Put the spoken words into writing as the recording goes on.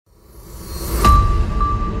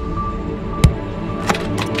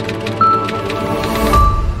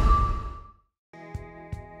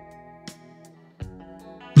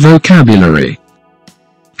Vocabulary.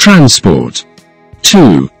 Transport.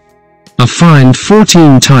 2. Find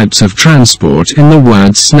 14 types of transport in the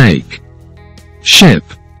word snake. Ship,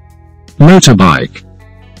 motorbike,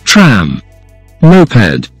 tram,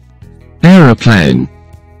 moped, aeroplane,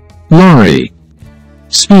 lorry,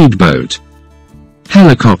 speedboat,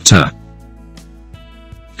 helicopter,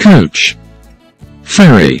 coach,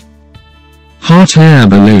 ferry, hot air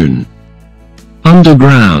balloon,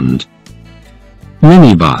 underground,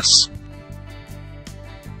 minibus.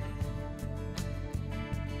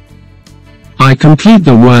 I complete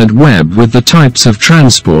the word web with the types of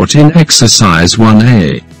transport in exercise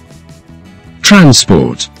 1A.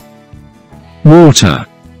 Transport. Water.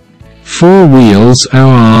 4 wheels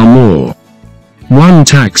or more. 1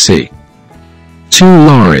 taxi. 2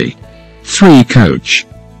 lorry. 3 coach.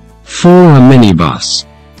 4 a minibus.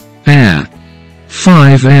 Air.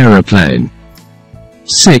 5 aeroplane.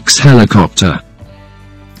 6 helicopter.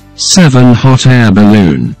 7 hot air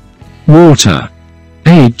balloon. Water.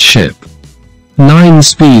 8 ship. 9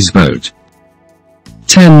 speedboat.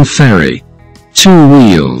 10 ferry. 2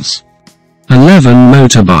 wheels. 11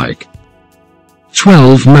 motorbike.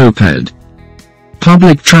 12 moped.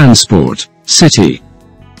 Public transport, city.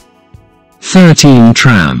 13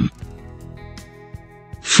 tram.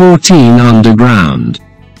 14 underground.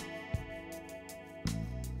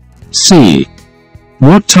 C.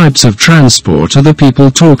 What types of transport are the people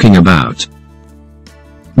talking about?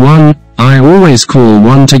 1. I always call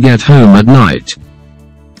one to get home at night.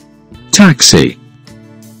 Taxi.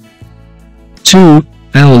 2.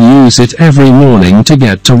 I'll use it every morning to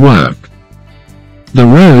get to work. The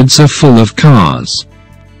roads are full of cars,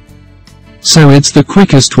 so it's the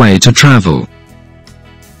quickest way to travel.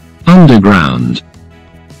 Underground.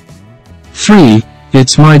 3.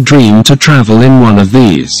 It's my dream to travel in one of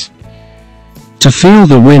these. To feel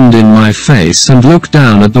the wind in my face and look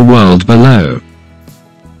down at the world below.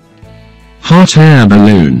 Hot air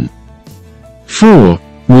balloon. 4.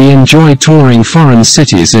 We enjoy touring foreign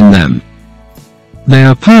cities in them. They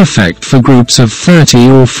are perfect for groups of 30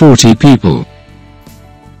 or 40 people.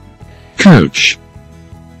 Coach.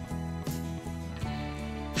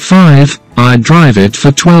 5. I drive it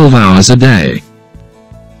for 12 hours a day.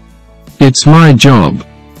 It's my job.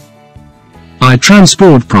 I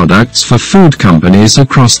transport products for food companies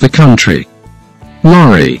across the country.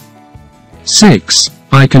 Lorry. 6.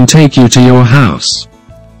 I can take you to your house.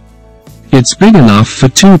 It's big enough for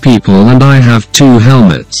 2 people and I have 2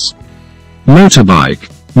 helmets.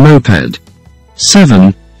 Motorbike, moped.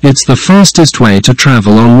 7. It's the fastest way to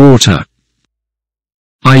travel on water.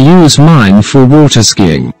 I use mine for water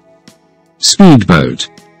skiing. Speedboat.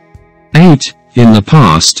 8. In the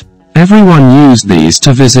past, everyone used these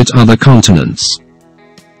to visit other continents.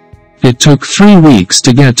 It took 3 weeks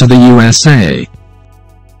to get to the USA.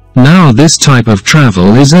 Now this type of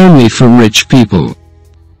travel is only for rich people.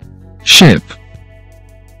 Ship.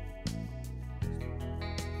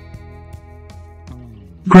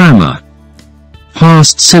 Grammar.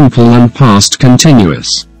 Past simple and past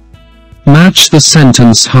continuous. Match the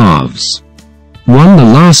sentence halves. 1. The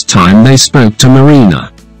last time they spoke to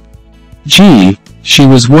Marina. G. She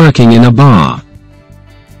was working in a bar.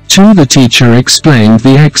 2. The teacher explained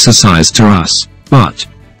the exercise to us, but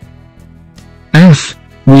F.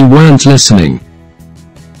 We weren't listening.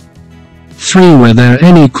 3. Were there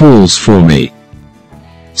any calls for me?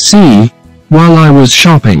 C. While I was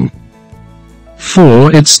shopping.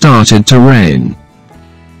 4. It started to rain.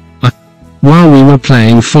 While we were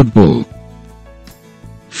playing football.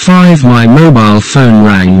 5. My mobile phone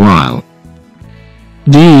rang while.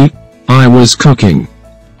 D. I was cooking.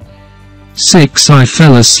 6. I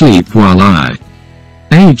fell asleep while I.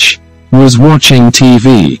 H. Was watching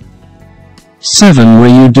TV. 7. Were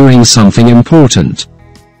you doing something important?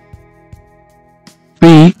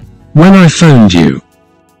 B. When I phoned you.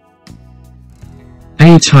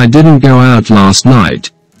 8. I didn't go out last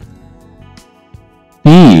night.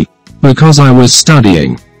 E. Because I was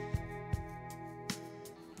studying.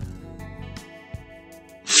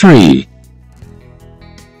 3.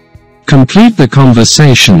 Complete the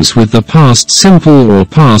conversations with the past simple or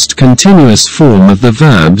past continuous form of the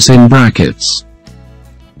verbs in brackets.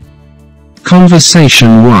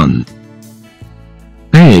 Conversation 1.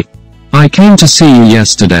 A. I came to see you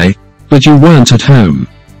yesterday, but you weren't at home.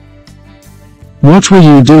 What were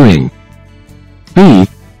you doing? B.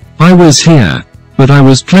 I was here, but I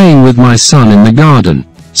was playing with my son in the garden,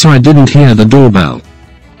 so I didn't hear the doorbell.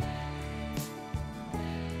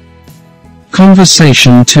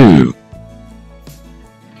 Conversation 2.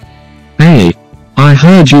 A. I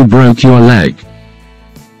heard you broke your leg.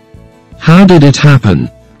 How did it happen?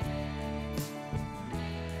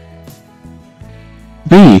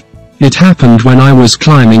 B. It happened when I was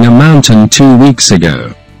climbing a mountain 2 weeks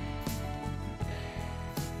ago.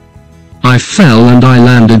 I fell and I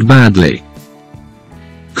landed badly.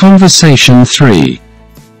 Conversation 3.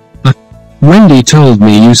 Wendy told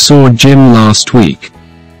me you saw Jim last week.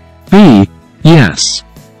 B. Yes.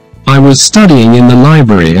 I was studying in the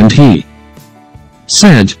library and he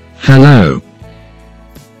said, hello.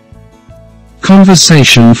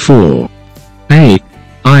 Conversation 4. A.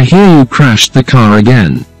 I hear you crashed the car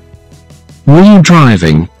again. Were you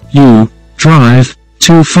driving, you, drive,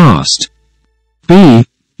 too fast? B.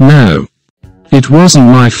 No. It wasn't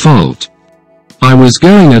my fault. I was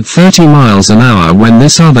going at 30 miles an hour when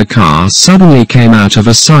this other car suddenly came out of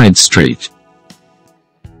a side street.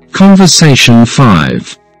 Conversation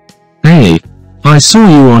 5. A. I saw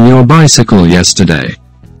you on your bicycle yesterday.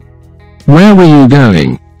 Where were you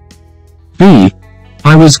going? B.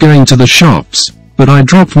 I was going to the shops, but I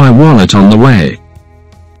dropped my wallet on the way.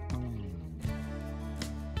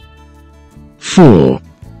 4.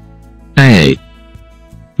 A.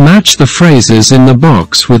 Match the phrases in the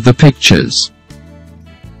box with the pictures.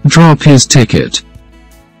 Drop his ticket.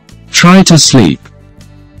 Try to sleep.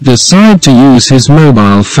 Decide to use his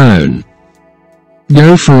mobile phone.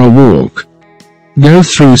 Go for a walk. Go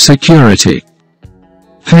through security.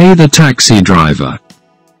 Pay the taxi driver.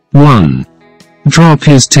 1. Drop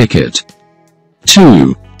his ticket.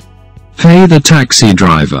 2. Pay the taxi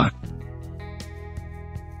driver.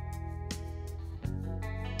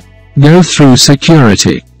 Go through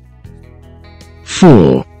security.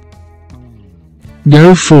 4.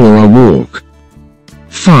 Go for a walk.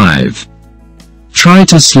 5. Try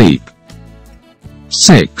to sleep.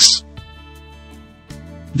 6.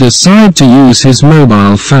 Decide to use his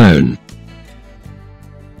mobile phone.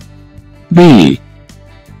 B.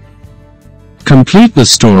 Complete the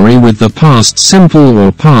story with the past simple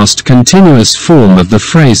or past continuous form of the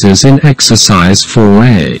phrases in exercise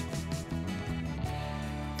 4A.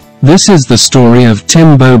 This is the story of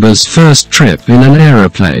Tim Boba's first trip in an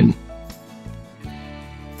aeroplane.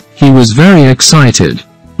 He was very excited,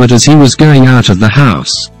 but as he was going out of the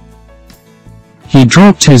house, he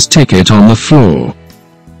dropped his ticket on the floor.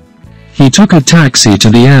 He took a taxi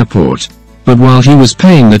to the airport, but while he was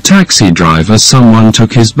paying the taxi driver, someone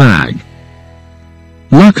took his bag.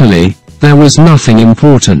 Luckily, there was nothing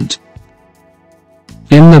important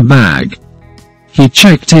in the bag. He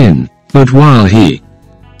checked in, but while he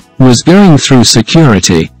was going through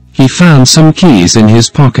security, he found some keys in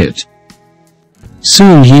his pocket.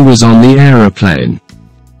 Soon he was on the aeroplane.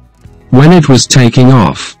 When it was taking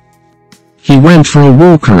off, he went for a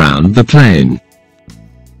walk around the plane.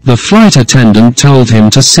 The flight attendant told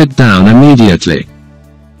him to sit down immediately.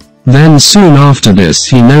 Then soon after this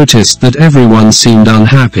he noticed that everyone seemed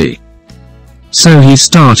unhappy. So he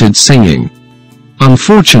started singing.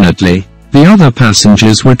 Unfortunately, the other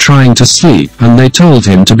passengers were trying to sleep and they told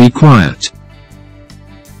him to be quiet.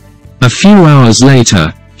 A few hours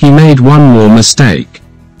later, he made one more mistake.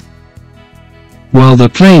 While the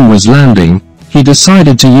plane was landing, he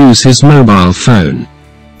decided to use his mobile phone.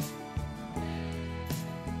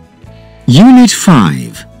 Unit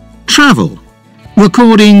 5. Travel.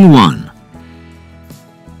 Recording 1.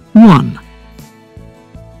 1.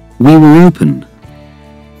 We were open.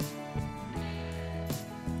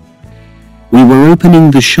 We were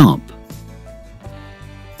opening the shop.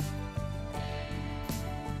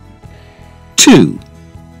 2.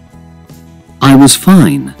 I was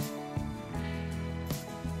fine.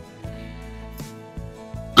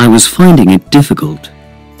 I was finding it difficult.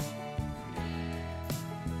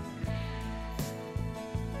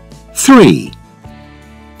 3.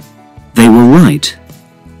 They were right.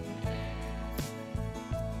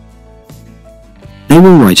 They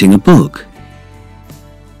were writing a book.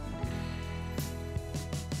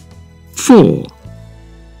 4.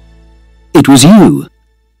 It was you.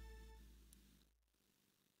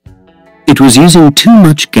 It was using too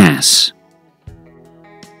much gas.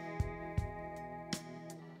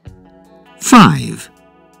 5.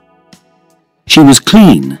 She was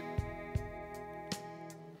clean.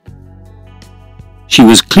 She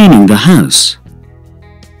was cleaning the house.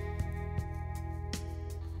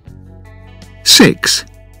 6.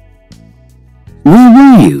 Where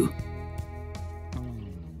were you?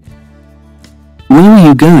 Where were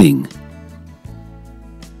you going?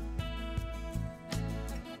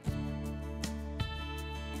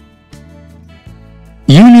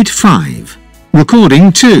 Unit 5.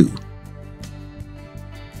 Recording 2.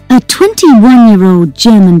 A 21-year-old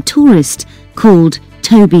German tourist called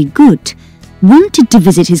Toby Gut wanted to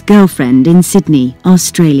visit his girlfriend in Sydney,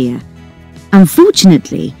 Australia.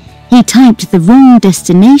 Unfortunately, He typed the wrong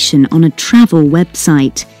destination on a travel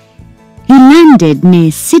website. He landed near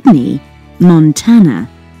Sydney, Montana,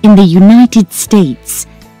 in the United States,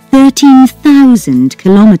 13,000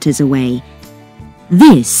 kilometers away.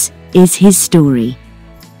 This is his story.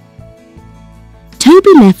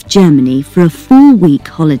 Toby left Germany for a 4-week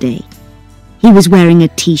holiday. He was wearing a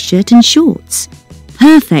t-shirt and shorts,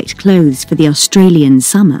 perfect clothes for the Australian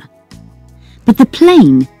summer. But the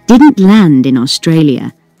plane didn't land in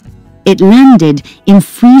Australia. It landed in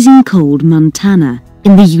freezing cold Montana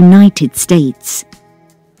in the United States.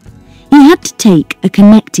 He had to take a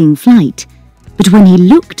connecting flight, but when he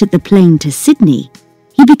looked at the plane to Sydney,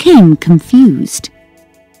 he became confused.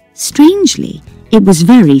 Strangely, it was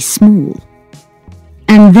very small.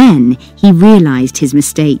 And then he realized his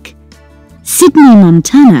mistake. Sydney,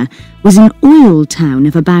 Montana was an oil town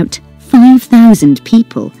of about 5,000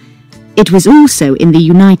 people. It was also in the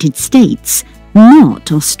United States,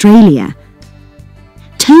 not Australia.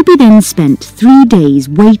 Toby then spent 3 days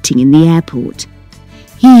waiting in the airport.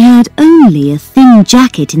 He had only a thin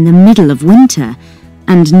jacket in the middle of winter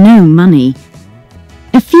and no money.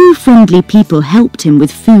 A few friendly people helped him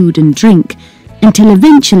with food and drink until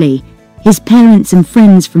eventually his parents and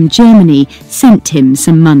friends from Germany sent him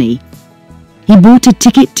some money. He bought a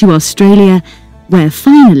ticket to Australia, where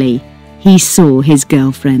finally he saw his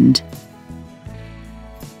girlfriend.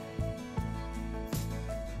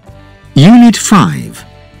 Unit 5.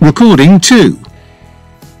 Recording 2.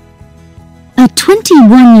 A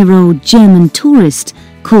 21-year-old German tourist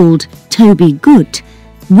called Toby Gut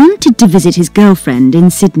wanted to visit his girlfriend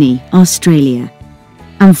in Sydney, Australia.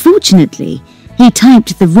 Unfortunately, he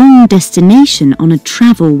typed the wrong destination on a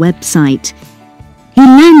travel website. He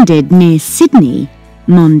landed near Sydney,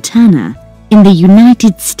 Montana, in the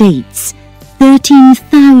United States,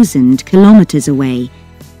 13,000 kilometers away.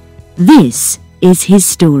 This is his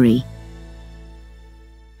story.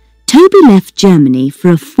 Toby left Germany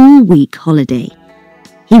for a 4-week holiday.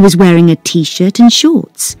 He was wearing a t-shirt and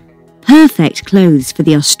shorts, perfect clothes for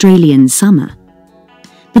the Australian summer.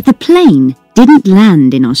 But the plane didn't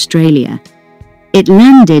land in Australia. It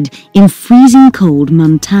landed in freezing cold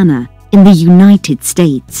Montana in the United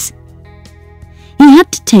States. He had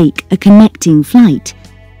to take a connecting flight,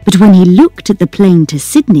 but when he looked at the plane to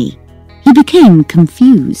Sydney, he became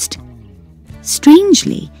confused.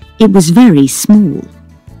 Strangely, it was very small.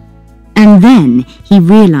 And then he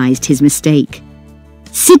realized his mistake.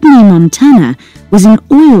 Sydney, Montana was an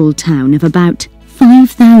oil town of about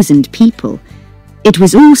 5,000 people. It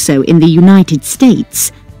was also in the United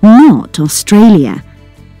States, not Australia.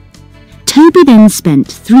 Toby then spent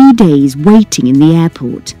 3 days waiting in the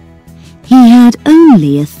airport. He had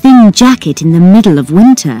only a thin jacket in the middle of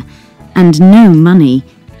winter and no money.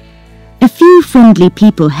 A few friendly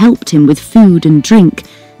people helped him with food and drink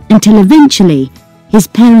until eventually his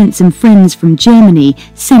parents and friends from Germany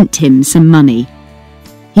sent him some money.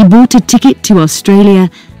 He bought a ticket to Australia,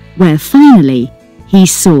 where finally he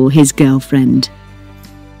saw his girlfriend.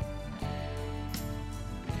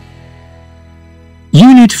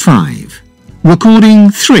 Unit 5. Recording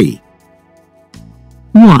 3.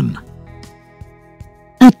 1.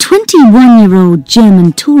 A 21-year-old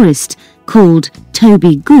German tourist called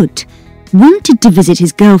Toby Gut wanted to visit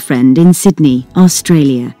his girlfriend in Sydney,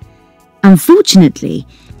 Australia. Unfortunately,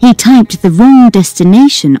 he typed the wrong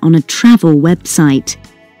destination on a travel website.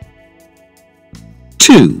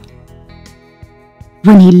 2.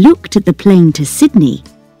 When he looked at the plane to Sydney,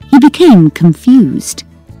 he became confused.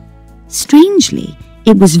 Strangely,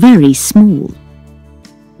 it was very small.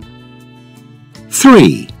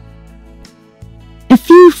 3. A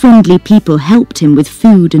few friendly people helped him with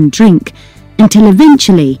food and drink until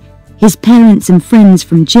eventually his parents and friends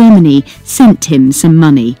from Germany sent him some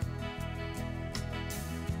money.